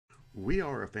We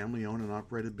are a family-owned and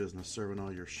operated business serving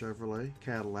all your Chevrolet,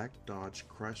 Cadillac, Dodge,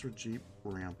 Chrysler, Jeep,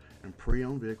 Ram, and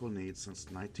pre-owned vehicle needs since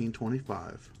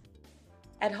 1925.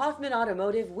 At Hoffman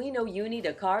Automotive, we know you need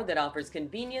a car that offers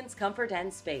convenience, comfort,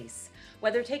 and space,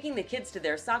 whether taking the kids to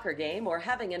their soccer game or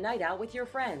having a night out with your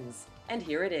friends. And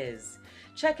here it is.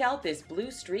 Check out this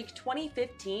Blue Streak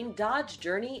 2015 Dodge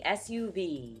Journey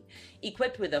SUV,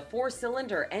 equipped with a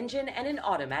 4-cylinder engine and an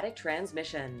automatic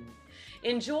transmission.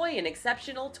 Enjoy an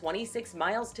exceptional 26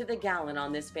 miles to the gallon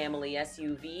on this family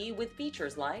SUV with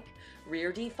features like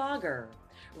rear defogger,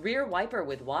 rear wiper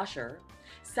with washer,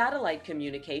 satellite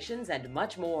communications, and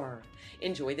much more.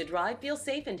 Enjoy the drive, feel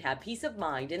safe, and have peace of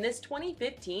mind in this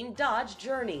 2015 Dodge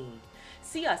Journey.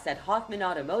 See us at Hoffman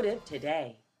Automotive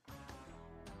today.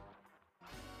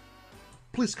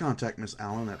 Please contact Ms.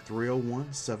 Allen at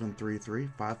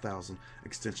 301-733-5000,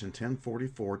 extension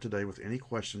 1044 today with any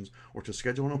questions or to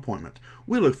schedule an appointment.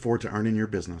 We look forward to earning your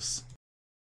business.